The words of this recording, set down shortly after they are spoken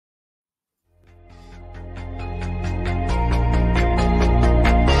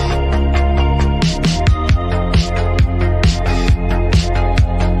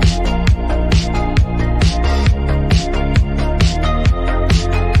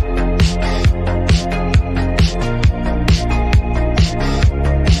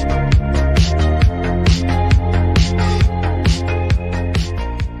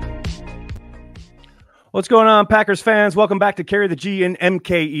going on, Packers fans? Welcome back to Carry the G and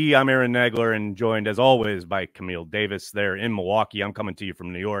MKE. I'm Aaron Nagler and joined, as always, by Camille Davis there in Milwaukee. I'm coming to you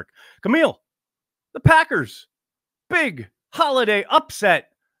from New York. Camille, the Packers, big holiday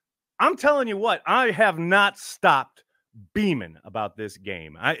upset. I'm telling you what, I have not stopped beaming about this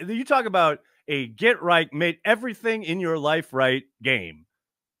game. You talk about a get right, made everything in your life right game.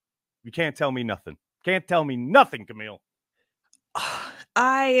 You can't tell me nothing. Can't tell me nothing, Camille.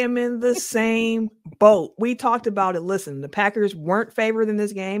 I am in the same boat. We talked about it. Listen, the Packers weren't favored in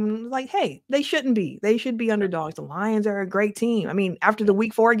this game. Like, hey, they shouldn't be. They should be underdogs. The Lions are a great team. I mean, after the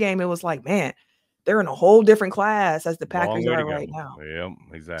Week 4 game, it was like, man, they're in a whole different class as the Packers are right now. Yep,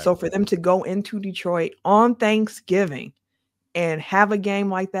 exactly. So for them to go into Detroit on Thanksgiving and have a game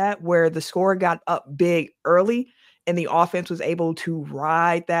like that where the score got up big early and the offense was able to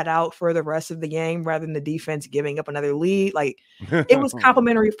ride that out for the rest of the game rather than the defense giving up another lead. Like, it was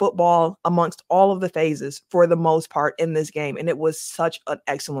complimentary football amongst all of the phases for the most part in this game. And it was such an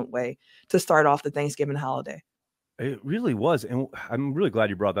excellent way to start off the Thanksgiving holiday. It really was. And I'm really glad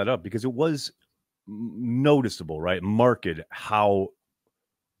you brought that up because it was noticeable, right? Marked how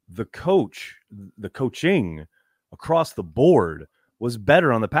the coaching across the board was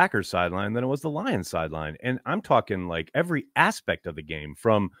better on the Packers sideline than it was the Lions sideline. And I'm talking like every aspect of the game,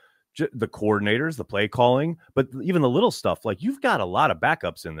 from the coordinators, the play calling, but even the little stuff. Like, you've got a lot of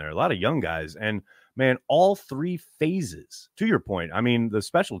backups in there, a lot of young guys. And man, all three phases, to your point, I mean, the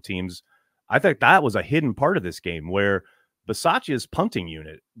special teams, I think that was a hidden part of this game where Bisaccia's punting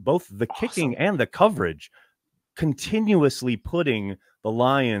unit, both the kicking and the coverage, continuously putting the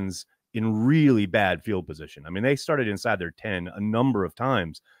Lions in really bad field position. I mean, they started inside their 10 a number of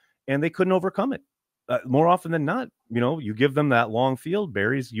times, and they couldn't overcome it. More often than not, you give them that long field,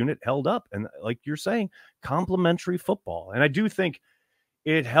 Barry's unit held up. And like you're saying, complimentary football. And I do think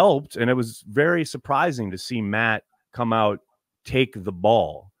it helped, and it was very surprising to see Matt come out, take the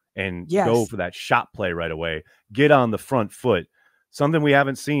ball, and go for that shot play right away, get on the front foot. Something we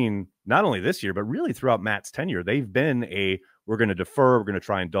haven't seen not only this year, but really throughout Matt's tenure. They've been we're going to defer, we're going to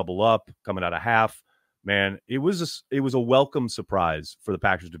try and double up coming out of half. Man, it was a welcome surprise for the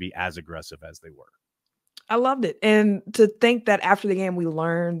Packers to be as aggressive as they were. I loved it. And to think that after the game, we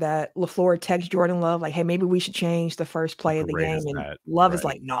learned that LaFleur texted Jordan Love, like, hey, maybe we should change the first play of the game. And Love is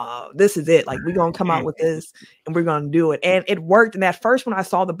like, no, this is it. Like, we're going to come out with this and we're going to do it. And it worked. And at first, when I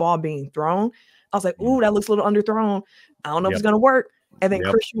saw the ball being thrown, I was like, ooh, that looks a little underthrown. I don't know if it's going to work. And then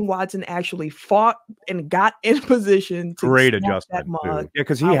Christian Watson actually fought and got in position to great adjustment. Yeah,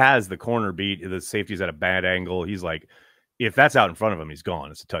 because he has the corner beat. The safety's at a bad angle. He's like, if that's out in front of him, he's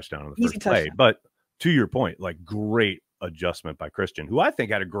gone. It's a touchdown on the first play. But to your point, like, great adjustment by Christian, who I think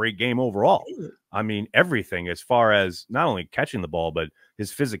had a great game overall. I mean, everything as far as not only catching the ball, but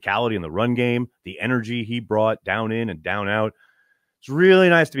his physicality in the run game, the energy he brought down in and down out. It's really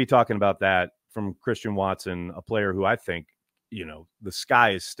nice to be talking about that from Christian Watson, a player who I think, the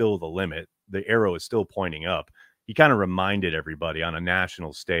sky is still the limit. The arrow is still pointing up. He kind of reminded everybody on a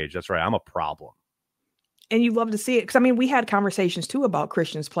national stage, that's right, I'm a problem. And you love to see it. Because, I mean, we had conversations, too, about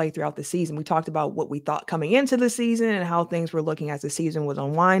Christian's play throughout the season. We talked about what we thought coming into the season and how things were looking as the season was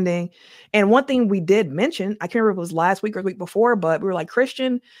unwinding. And one thing we did mention, I can't remember if it was last week or the week before, but we were like,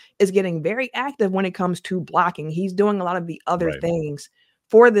 Christian is getting very active when it comes to blocking. He's doing a lot of the other things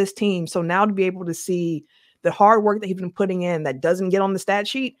for this team. So now to be able to see the hard work that he's been putting in that doesn't get on the stat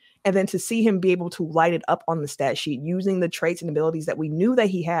sheet, and then to see him be able to light it up on the stat sheet using the traits and abilities that we knew that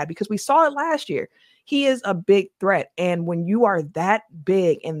he had, because we saw it last year. He is a big threat. And when you are that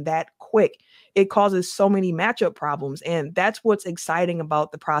big and that quick, it causes so many matchup problems. And that's what's exciting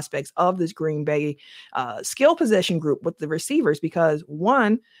about the prospects of this Green Bay skill possession group with the receivers, because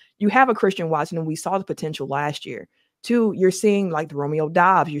one, you have a Christian Watson, and we saw the potential last year. Two, you're seeing like the Romeo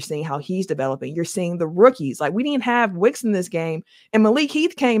Dobbs. You're seeing how he's developing. You're seeing the rookies. Like, we didn't have Wicks in this game, and Malik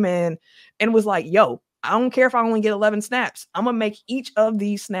Heath came in and was like, yo, I don't care if I only get 11 snaps. I'm going to make each of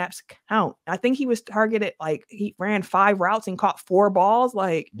these snaps count. I think he was targeted, like, he ran 5 routes and caught 4 balls.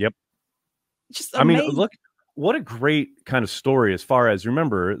 Like, just amazing. I mean, look, what a great kind of story as far as,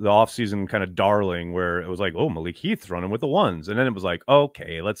 remember the offseason kind of darling where it was like, oh, Malik Heath's running with the ones. And then it was like,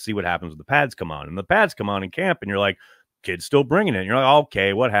 okay, let's see what happens when the pads come on. And the pads come on in camp, and you're like, kid's still bringing it. And you're like,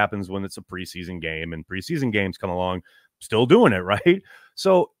 okay, what happens when it's a preseason game? And preseason games come along, still doing it, right?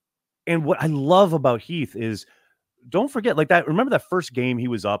 So, and what I love about Heath is, don't forget, like, that, remember that first game he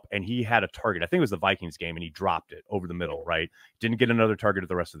was up and he had a target. I think it was the Vikings game, and he dropped it over the middle, right? Didn't get another target at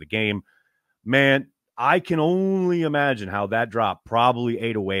the rest of the game. Man, I can only imagine how that drop probably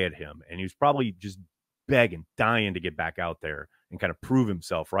ate away at him. And he was probably just begging, dying to get back out there and kind of prove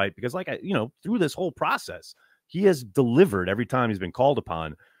himself, right? Because through this whole process, he has delivered every time he's been called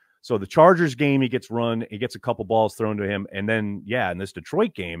upon. So the Chargers game, he gets a couple balls thrown to him. And then, in this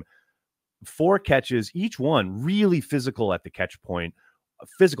Detroit game, 4 catches, each one really physical at the catch point,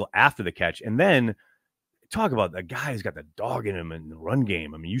 physical after the catch. And then talk about the guy who's got the dog in him in the run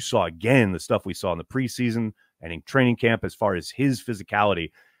game. I mean, you saw again the stuff we saw in the preseason and in training camp as far as his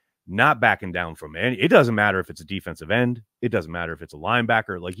physicality, not backing down from it. It doesn't matter if it's a defensive end. It doesn't matter if it's a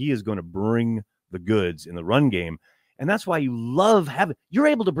linebacker. Like, he is going to bring the goods in the run game. And that's why you love you're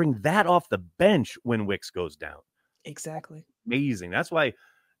able to bring that off the bench when Wicks goes down. Exactly. Amazing. That's why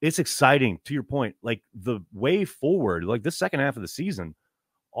it's exciting, to your point, like the way forward, like this second half of the season,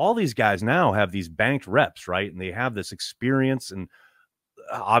 all these guys now have these banked reps, right? And they have this experience. And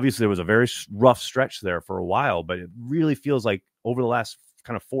obviously there was a very rough stretch there for a while, but it really feels like over the last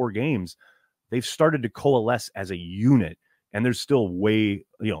kind of 4 games, they've started to coalesce as a unit, and there's still a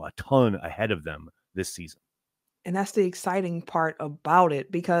ton ahead of them this season. And that's the exciting part about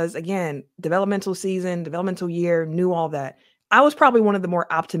it, because again, developmental season, developmental year, knew all that. I was probably one of the more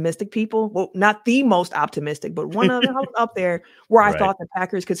optimistic people. Well, not the most optimistic, but one of them up there where I thought the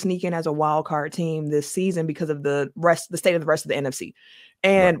Packers could sneak in as a wild card team this season because of the state of the rest of the NFC.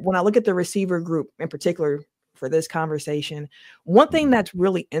 And when I look at the receiver group in particular for this conversation, one thing that's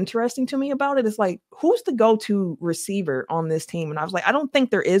really interesting to me about it is like, who's the go-to receiver on this team? And I was like, I don't think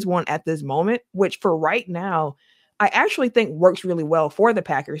there is one at this moment, which for right now, I actually think works really well for the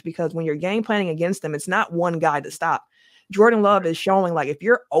Packers, because when you're game planning against them, it's not one guy to stop. Jordan Love is showing, like, if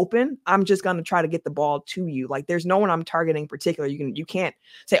you're open, I'm just going to try to get the ball to you. Like, there's no one I'm targeting in particular. You can't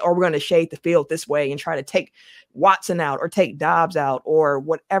say, oh, we're going to shade the field this way and try to take Watson out or take Dobbs out or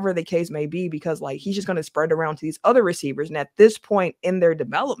whatever the case may be, because like he's just going to spread around to these other receivers. And at this point in their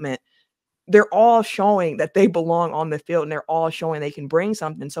development, they're all showing that they belong on the field, and they're all showing they can bring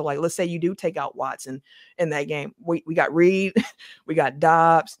something. So like, let's say you do take out Watson in that game. We got Reed, we got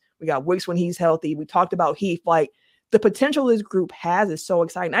Dobbs, we got Wicks when he's healthy. We talked about Heath. Like, the potential this group has is so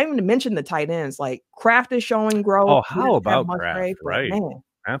exciting. I even mentioned the tight ends. Like, Kraft is showing growth. Oh, how about Kraft? Right.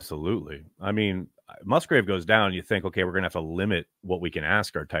 Absolutely. I mean, Musgrave goes down, you think, okay, we're going to have to limit what we can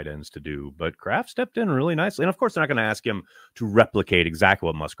ask our tight ends to do. But Kraft stepped in really nicely. And of course, they're not going to ask him to replicate exactly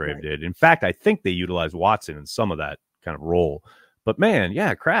what Musgrave did. In fact, I think they utilized Watson in some of that kind of role. But man,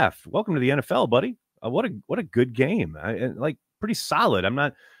 Kraft, welcome to the NFL, buddy. What a good game. Like, pretty solid.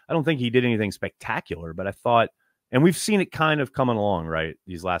 I don't think he did anything spectacular, but I thought, and we've seen it kind of coming along, right,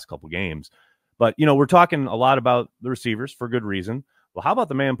 these last couple games. But, we're talking a lot about the receivers for good reason. Well, how about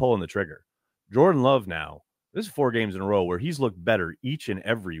the man pulling the trigger? Jordan Love now, this is 4 games in a row where he's looked better each and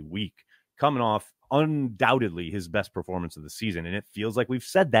every week, coming off undoubtedly his best performance of the season. And it feels like we've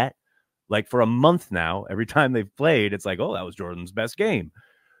said that like for a month now. Every time they've played, it's like, oh, that was Jordan's best game.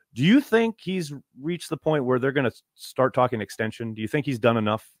 Do you think he's reached the point where they're going to start talking extension? Do you think he's done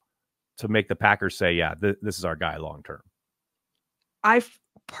enough to make the Packers say, yeah, this is our guy long term? I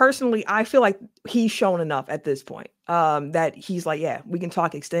feel like he's shown enough at this point that he's like, yeah, we can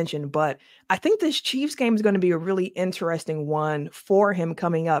talk extension. But I think this Chiefs game is going to be a really interesting one for him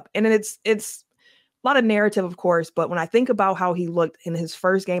coming up. And it's a lot of narrative, of course. But when I think about how he looked in his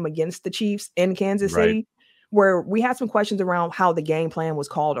first game against the Chiefs in Kansas City, where we had some questions around how the game plan was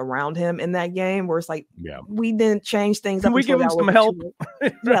called around him in that game, where it's like, we didn't change things. Can we give him some help?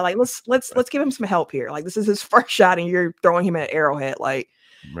 Like, let's give him some help here. Like, this is his first shot and you're throwing him at Arrowhead. Like,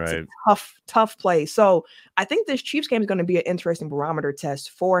 it's a tough play. So I think this Chiefs game is going to be an interesting barometer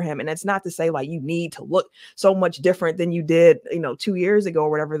test for him. And it's not to say like you need to look so much different than you did, 2 years ago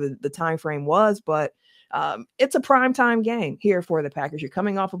or whatever the time frame was, but it's a primetime game here for the Packers. You're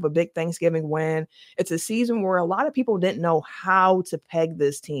coming off of a big Thanksgiving win. It's a season where a lot of people didn't know how to peg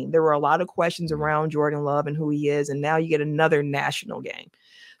this team. There were a lot of questions around Jordan Love and who he is, and now you get another national game.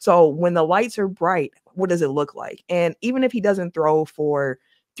 So when the lights are bright, what does it look like? And even if he doesn't throw for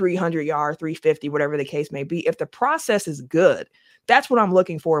 300 yards, 350, whatever the case may be, if the process is good, that's what I'm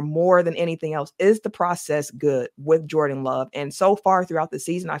looking for more than anything else. Is the process good with Jordan Love? And so far throughout the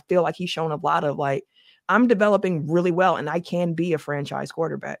season, I feel like he's shown a lot of like, I'm developing really well and I can be a franchise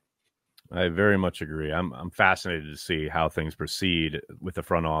quarterback. I very much agree. I'm fascinated to see how things proceed with the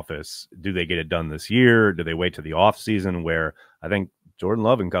front office. Do they get it done this year? Do they wait to the off season, where I think Jordan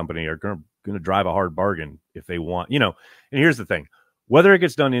Love and company are going to drive a hard bargain if they want, and here's the thing, whether it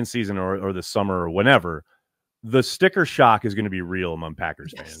gets done in season or the summer or whenever, the sticker shock is going to be real among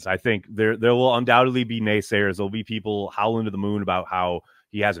Packers fans. I think there will undoubtedly be naysayers. There'll be people howling to the moon about how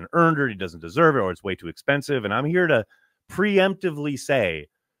he hasn't earned it, he doesn't deserve it, or it's way too expensive. And I'm here to preemptively say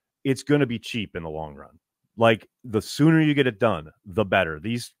it's going to be cheap in the long run. Like, the sooner you get it done, the better.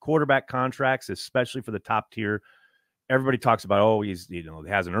 These quarterback contracts, especially for the top tier, everybody talks about, oh, he's, he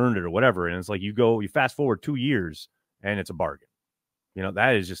hasn't earned it or whatever. And it's like you fast forward 2 years and it's a bargain.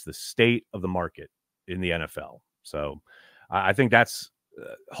 That is just the state of the market in the NFL. So I think that's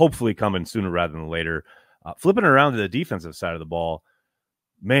hopefully coming sooner rather than later. Flipping it around to the defensive side of the ball,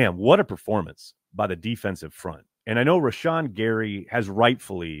 man, what a performance by the defensive front. And I know Rashawn Gary has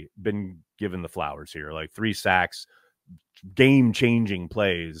rightfully been given the flowers here, like 3 sacks, game-changing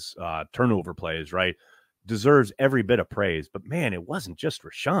plays, turnover plays, right? Deserves every bit of praise. But, man, it wasn't just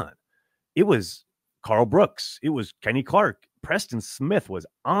Rashawn. It was Carl Brooks. It was Kenny Clark. Preston Smith was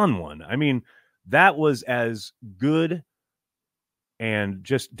on one. I mean, that was as good and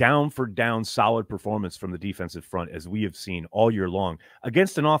just down for down solid performance from the defensive front as we have seen all year long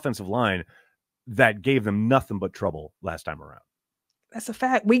against an offensive line that gave them nothing but trouble last time around. That's a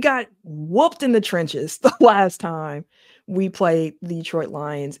fact. We got whooped in the trenches the last time we played the Detroit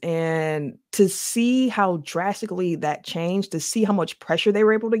Lions. And to see how drastically that changed, to see how much pressure they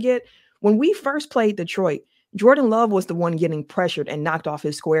were able to get. When we first played Detroit, Jordan Love was the one getting pressured and knocked off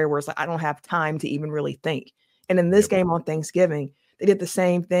his square where it's like, I don't have time to even really think. And in this game on Thanksgiving, they did the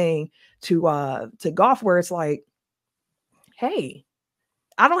same thing to Goff, where it's like, hey,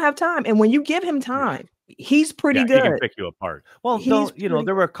 I don't have time. And when you give him time, he's pretty good. He can pick you apart. Well,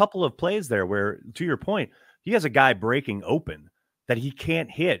 there were a couple of plays there where, to your point, he has a guy breaking open that he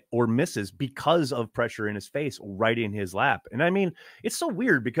can't hit or misses because of pressure in his face right in his lap. And I mean, it's so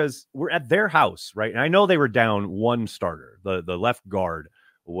weird because we're at their house, right? And I know they were down one starter. The left guard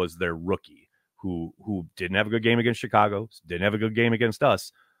was their rookie who didn't have a good game against Chicago, didn't have a good game against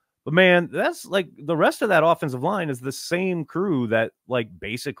us. But, man, that's like the rest of that offensive line is the same crew that, like,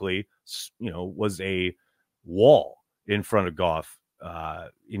 basically, was a wall in front of Goff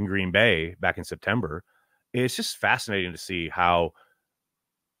in Green Bay back in September. It's just fascinating to see how,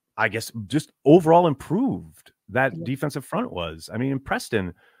 I guess, just overall improved that defensive front was. I mean,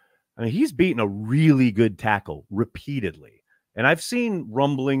 Preston, he's beaten a really good tackle repeatedly. And I've seen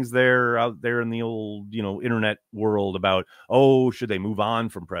rumblings out there in the old, internet world about, oh, should they move on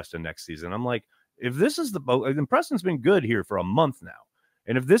from Preston next season? I'm like, if this is the boat, and Preston's been good here for a month now.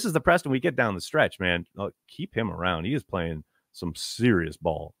 And if this is the Preston we get down the stretch, man, keep him around. He is playing some serious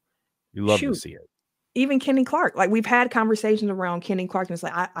ball. You love to see it. Even Kenny Clark, like we've had conversations around Kenny Clark, and it's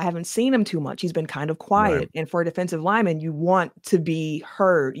like, I haven't seen him too much. He's been kind of quiet. Right. And for a defensive lineman, you want to be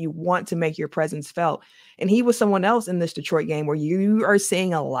heard. You want to make your presence felt. And he was someone else in this Detroit game where you are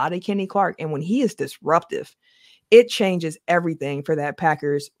seeing a lot of Kenny Clark. And when he is disruptive, it changes everything for that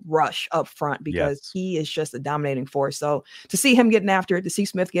Packers rush up front because he is just a dominating force. So to see him getting after it, to see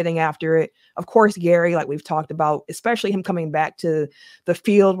Smith getting after it, of course, Gary, like we've talked about, especially him coming back to the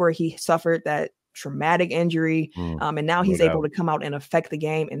field where he suffered that traumatic injury. And now he's able to come out and affect the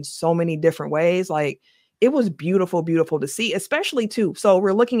game in so many different ways. Like, it was beautiful, beautiful to see, especially too. So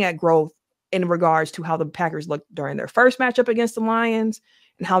we're looking at growth in regards to how the Packers looked during their first matchup against the Lions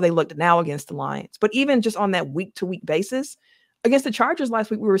and how they looked now against the Lions. But even just on that week-to-week basis, against the Chargers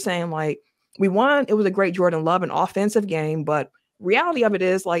last week, we were saying, like, we won. It was a great Jordan Love and offensive game, but reality of it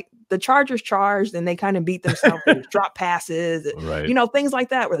is, like, the Chargers charged and they kind of beat themselves with drop passes, things like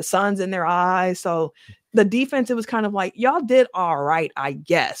that, where the sun's in their eyes. So the defense, it was kind of like, y'all did all right, I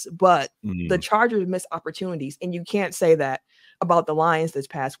guess, but the Chargers missed opportunities. And you can't say that about the Lions this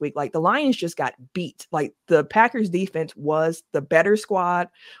past week. Like, the Lions just got beat. Like, the Packers defense was the better squad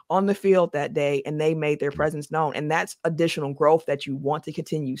on the field that day, and they made their presence known. And that's additional growth that you want to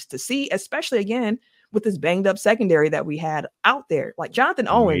continue to see, especially again with this banged up secondary that we had out there. Like Jonathan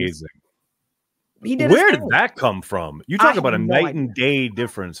Owens. He did. Where did that come from? You talk about a night and day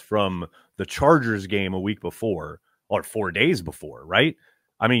difference from the Chargers game a week before or 4 days before, right?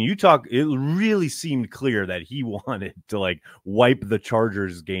 I mean, it really seemed clear that he wanted to, like, wipe the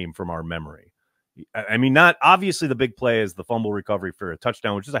Chargers game from our memory. I mean, not obviously the big play is the fumble recovery for a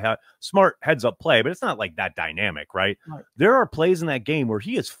touchdown, which is a smart heads up play, but it's not like that dynamic, right? There are plays in that game where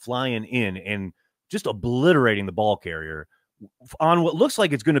he is flying in and just obliterating the ball carrier on what looks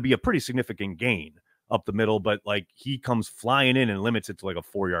like it's going to be a pretty significant gain up the middle, but like he comes flying in and limits it to like a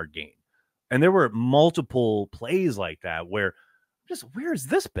 4-yard gain. And there were multiple plays like that where where has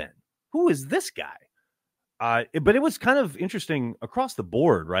this been? Who is this guy? But it was kind of interesting across the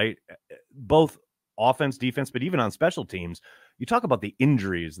board, right? Both offense, defense, but even on special teams, you talk about the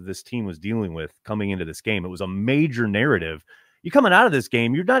injuries that this team was dealing with coming into this game. It was a major narrative. You coming out of this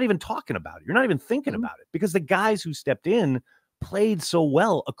game, you're not even talking about it. You're not even thinking about it because the guys who stepped in played so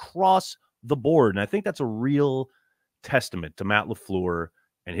well across the board. And I think that's a real testament to Matt LaFleur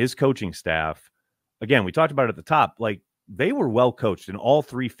and his coaching staff again, we talked about it at the top, like they were well coached in all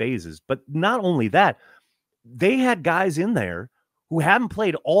three phases. But not only that, they had guys in there who hadn't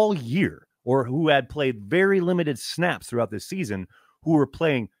played all year or who had played very limited snaps throughout this season, who were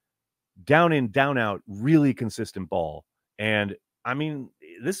playing down in, down out, really consistent ball. And I mean,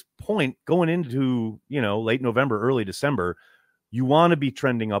 this point going into, late November, early December, you want to be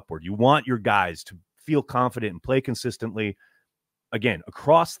trending upward. You want your guys to feel confident and play consistently. Again,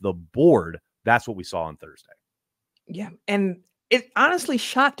 across the board, that's what we saw on Thursday. Yeah. And it honestly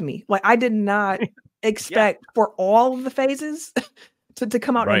shocked me. Like, I did not expect for all of the phases to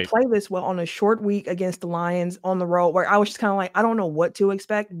come out and play this well on a short week against the Lions on the road, where I was just kind of like, I don't know what to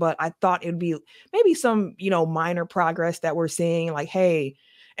expect, but I thought it'd be maybe some, minor progress that we're seeing. Like, hey,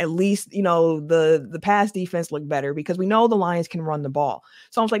 at least, the pass defense looked better because we know the Lions can run the ball.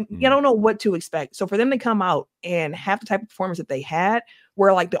 So I was like, I don't know what to expect. So for them to come out and have the type of performance that they had,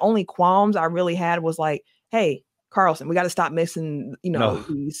 where like the only qualms I really had was like, hey, Carlson, we got to stop missing,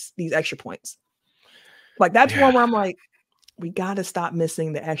 these extra points. Like, that's one where I'm like, we got to stop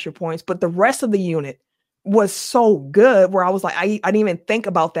missing the extra points. But the rest of the unit was so good where I was like, I didn't even think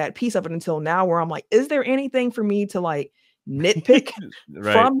about that piece of it until now, where I'm like, is there anything for me to like nitpick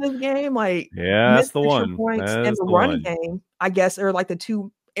from this game? Like, that's the one. Points and the running game, I guess, are like the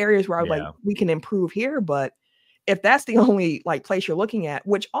two areas where I was like, we can improve here. But if that's the only like place you're looking at,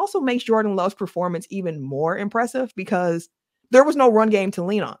 which also makes Jordan Love's performance even more impressive because there was no run game to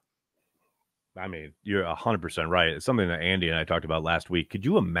lean on. I mean, you're 100% right. It's something that Andy and I talked about last week. Could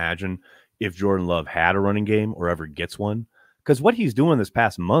you imagine if Jordan Love had a running game or ever gets one? Because what he's doing this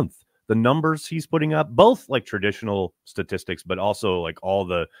past month, the numbers he's putting up, both like traditional statistics, but also like all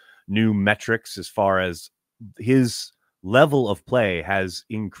the new metrics as far as his level of play has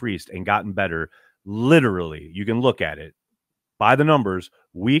increased and gotten better. Literally, you can look at it by the numbers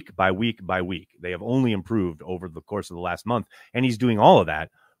week by week by week. They have only improved over the course of the last month. And he's doing all of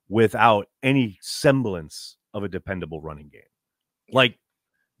that without any semblance of a dependable running game. Like,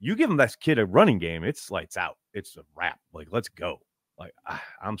 you give him that kid a running game, it's lights out. It's a wrap. Like, let's go. Like,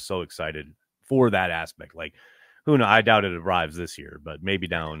 I'm so excited for that aspect. Like, who knows? I doubt it arrives this year, but maybe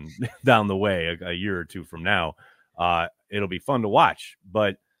down the way, a year or two from now, it'll be fun to watch.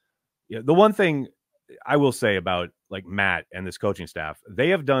 But the one thing I will say about like Matt and this coaching staff, they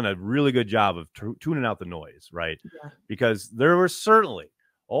have done a really good job of tuning out the noise, right? Yeah. Because there was certainly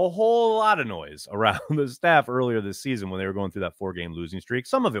a whole lot of noise around the staff earlier this season when they were going through that 4-game losing streak.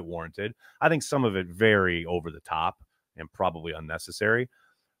 Some of it warranted. I think some of it very over the top and probably unnecessary.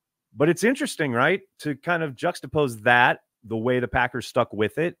 But it's interesting, right, to kind of juxtapose that, the way the Packers stuck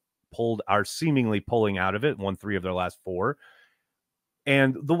with it, are seemingly pulling out of it, won 3 of their last 4,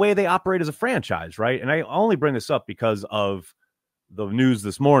 and the way they operate as a franchise, right? And I only bring this up because of the news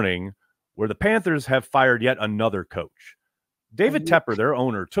this morning where the Panthers have fired yet another coach. David Tepper, their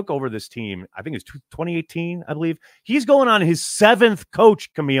owner, took over this team, I think it's 2018, I believe. He's going on his 7th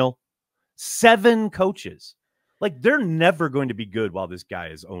coach, Camille. 7 coaches. Like, they're never going to be good while this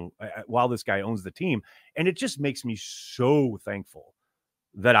guy owns the team. And it just makes me so thankful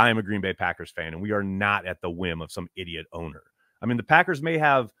that I am a Green Bay Packers fan and we are not at the whim of some idiot owner. I mean, the Packers may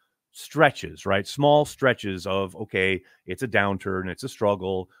have stretches, right? Small stretches of, okay, it's a downturn, it's a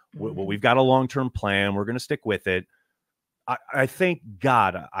struggle. We've got a long-term plan. We're going to stick with it. I thank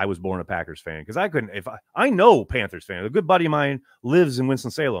God I was born a Packers fan because I know Panthers fan. A good buddy of mine lives in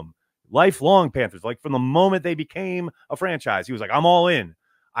Winston-Salem, lifelong Panthers. Like, from the moment they became a franchise, he was like, I'm all in.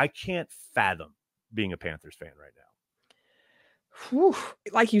 I can't fathom being a Panthers fan right now. Whew.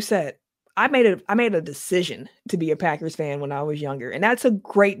 Like you said, I made a decision to be a Packers fan when I was younger, and that's a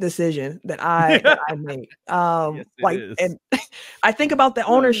great decision that I made. Yes, and I think about the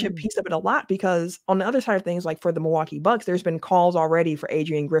ownership piece of it a lot because on the other side of things, like for the Milwaukee Bucks, there's been calls already for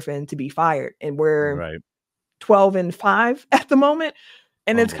Adrian Griffin to be fired, and we're 12-5 at the moment.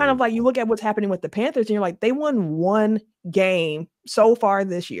 And it's kind of like you look at what's happening with the Panthers, and you're like, they won 1 game so far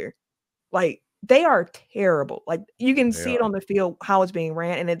this year. Like, they are terrible. Like, you can see it on the field how it's being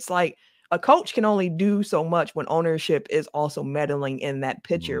ran, and it's like, a coach can only do so much when ownership is also meddling in that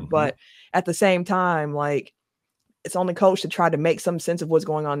picture. But at the same time, like, it's on the coach to try to make some sense of what's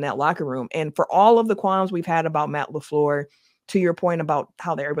going on in that locker room. And for all of the qualms we've had about Matt LaFleur, to your point about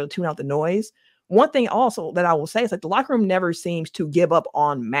how they're able to tune out the noise, one thing also that I will say is like the locker room never seems to give up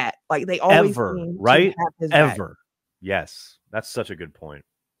on Matt. Like, they always seem right? to have his Ever. back. Yes. That's such a good point.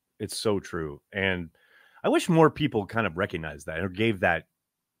 It's so true. And I wish more people kind of recognized that or gave that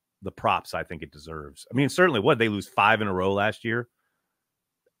the props I think it deserves. I mean, certainly they lose 5 in a row last year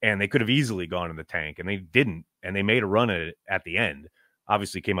and they could have easily gone in the tank and they didn't. And they made a run at it at the end,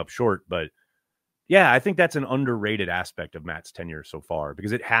 obviously came up short, but Yeah, I think that's an underrated aspect of Matt's tenure so far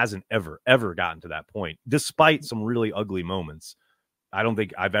because it hasn't ever gotten to that point, despite some really ugly moments. I don't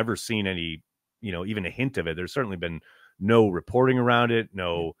think I've ever seen any, even a hint of it. There's certainly been no reporting around it,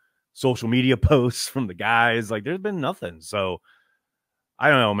 no social media posts from the guys. Like, there's been nothing. So I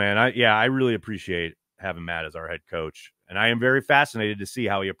don't know, man. I really appreciate having Matt as our head coach. And I am very fascinated to see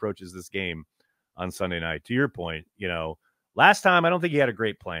how he approaches this game on Sunday night. To your point, last time I don't think he had a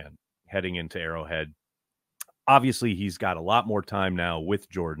great plan heading into Arrowhead. Obviously, he's got a lot more time now with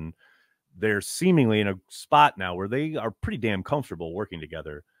Jordan. They're seemingly in a spot now where they are pretty damn comfortable working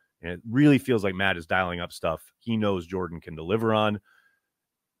together. And it really feels like Matt is dialing up stuff he knows Jordan can deliver on.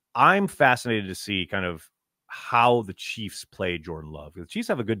 I'm fascinated to see kind of how the Chiefs play Jordan Love. The Chiefs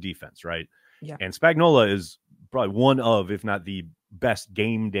have a good defense, right? Yeah. And Spagnuolo is probably one of, if not the best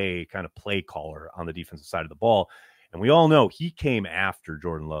game day kind of play caller on the defensive side of the ball. And we all know he came after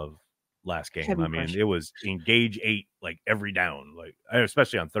Jordan Love last game. Heavy I mean, pressure. it was engage 8, like every down, like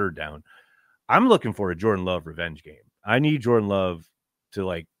especially on third down. I'm looking for a Jordan Love revenge game. I need Jordan Love to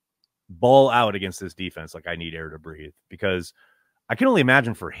like ball out against this defense like I need air to breathe, because I can only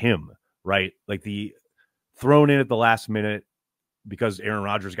imagine for him, right? Like the thrown in at the last minute because Aaron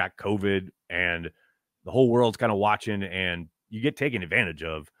Rodgers got COVID and the whole world's kind of watching and you get taken advantage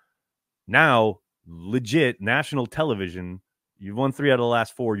of. Now, legit national television, you've won 3 out of the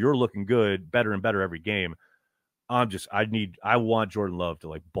last 4. You're looking good, better and better every game. I want Jordan Love to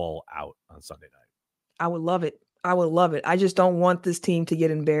like ball out on Sunday night. I would love it. I just don't want this team to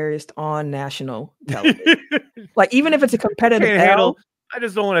get embarrassed on national television. Like, even if it's a competitive L, I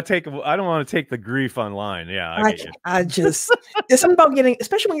just don't want to I don't want to take the grief online. Yeah. there's something about getting,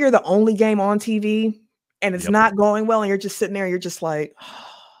 especially when you're the only game on TV and it's not going well and you're just sitting there and you're just like, oh,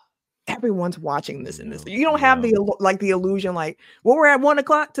 everyone's watching this in this. You don't have the illusion like, well, we're at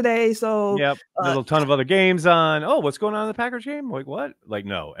 1:00 today. So there's a ton of other games on. Oh, what's going on in the Packers game? Like what? Like,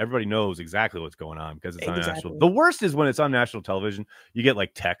 no, everybody knows exactly what's going on because it's on national. The worst is when it's on national television, you get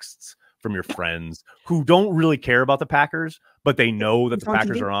like texts from your friends who don't really care about the Packers, but they know that the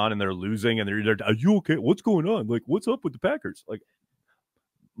Packers are on and they're losing and they're are you okay? What's going on? Like, what's up with the Packers? Like,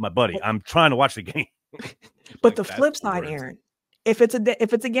 my buddy, I'm trying to watch the game. But the flip side, Aaron, if it's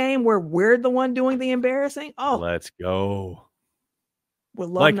a game where we're the one doing the embarrassing, let's go. Would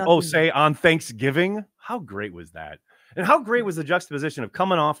love say on Thanksgiving, how great was that? And how great was the juxtaposition of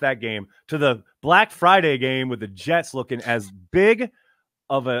coming off that game to the Black Friday game with the Jets looking as big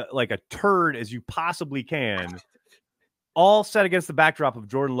of a turd as you possibly can, all set against the backdrop of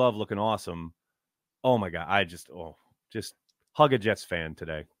Jordan Love looking awesome. Oh my God. I just hug a Jets fan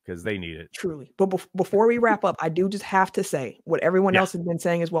today because they need it. Truly. But before we wrap up, I do just have to say what everyone else has been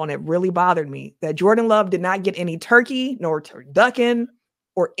saying as well. And it really bothered me that Jordan Love did not get any turkey nor turducken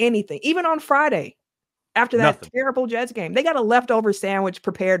or anything, even on Friday. After that terrible Jets game, they got a leftover sandwich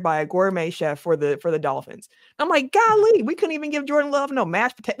prepared by a gourmet chef for the Dolphins. I'm like, golly, we couldn't even give Jordan Love no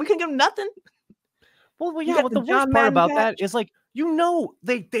mashed potato. We couldn't give him nothing. Well, yeah. What the worst part about that is like,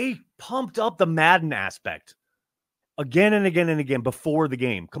 they pumped up the Madden aspect again and again and again before the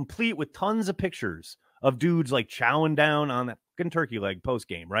game, complete with tons of pictures of dudes like chowing down on that fucking turkey leg post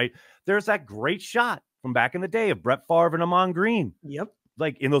game. Right there's that great shot from back in the day of Brett Favre and Amon Green. Yep.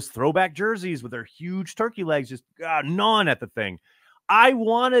 Like in those throwback jerseys with their huge turkey legs, just gnawing at the thing. I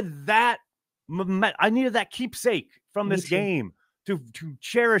wanted that. I needed that keepsake from this game to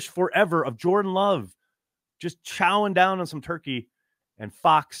cherish forever of Jordan Love just chowing down on some turkey, and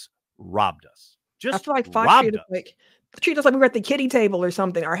Fox robbed us. I feel like Fox treat us like we were at the kiddie table or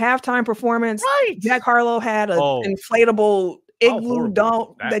something. Our halftime performance, right? Jack Harlow had an inflatable igloo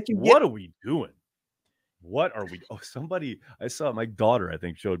dome that you get. What are we doing? What are we? Oh, I saw my daughter, I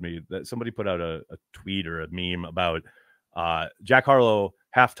think, showed me that somebody put out a tweet or a meme about Jack Harlow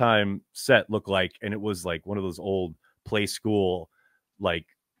halftime set looked like, and it was like one of those old play school, like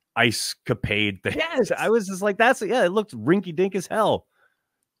ice capade things. Yes. I was just like, it looked rinky dink as hell.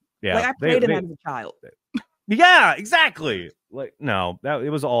 Yeah. Like I played it as a child. Yeah, exactly. Like, no,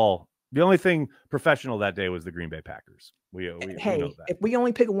 it was all. The only thing professional that day was the Green Bay Packers. We know that. If we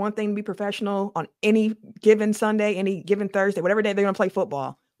only pick one thing to be professional on any given Sunday, any given Thursday, whatever day they're going to play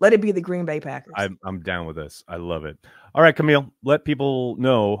football, let it be the Green Bay Packers. I'm down with this. I love it. All right, Camille, let people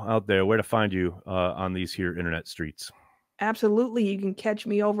know out there where to find you on these here internet streets. Absolutely. You can catch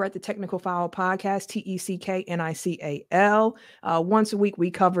me over at the Technical Foul Podcast, TECKNICAL. Once a week,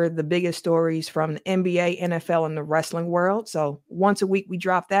 we cover the biggest stories from the NBA, NFL, and the wrestling world. So once a week, we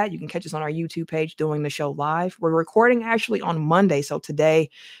drop that. You can catch us on our YouTube page doing the show live. We're recording actually on Monday. So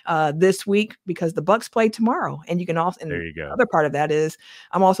today, this week, because the Bucks play tomorrow. And you can also, and there you go. The other part of that is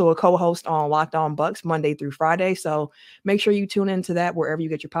I'm also a co-host on Locked On Bucks Monday through Friday. So make sure you tune into that wherever you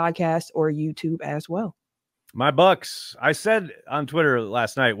get your podcast or YouTube as well. My Bucks. I said on Twitter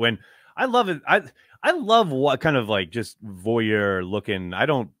last night when I love it. I love what kind of like just voyeur looking. I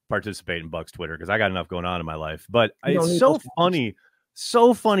don't participate in Bucks Twitter because I got enough going on in my life. But it's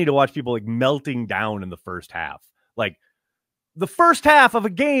so funny to watch people like melting down in the first half. Like the first half of a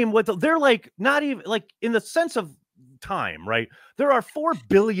game, they're like not even like in the sense of time, right? There are 4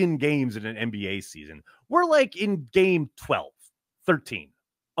 billion games in an NBA season. We're like in game 12, 13.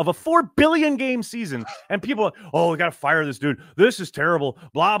 Of a 4 billion game season, and people are, oh, we got to fire this dude. This is terrible.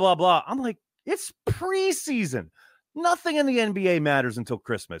 Blah, blah, blah. I'm like, it's preseason. Nothing in the NBA matters until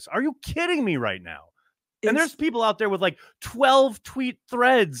Christmas. Are you kidding me right now? And there's people out there with like 12 tweet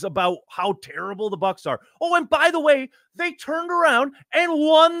threads about how terrible the Bucks are. Oh, and by the way, they turned around and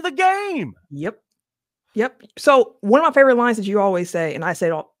won the game. Yep. So one of my favorite lines that you always say, and I say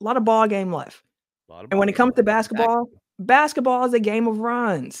a lot of ball game left. And when it comes to basketball, basketball is a game of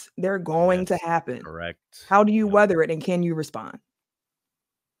runs. They're going to happen. Correct. How do you weather it, and can you respond?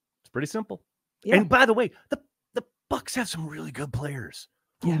 It's pretty simple. Yeah. And by the way, the Bucks have some really good players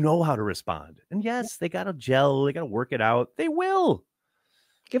who know how to respond. And yes, they got to gel. They got to work it out. They will.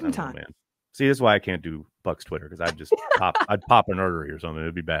 Give them time. Man. See, this is why I can't do Bucks Twitter, because I'd just I'd pop an artery or something.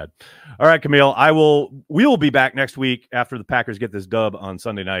 It'd be bad. All right, Camille, we will be back next week after the Packers get this dub on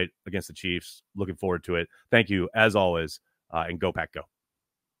Sunday night against the Chiefs. Looking forward to it. Thank you, as always, and go Pack Go.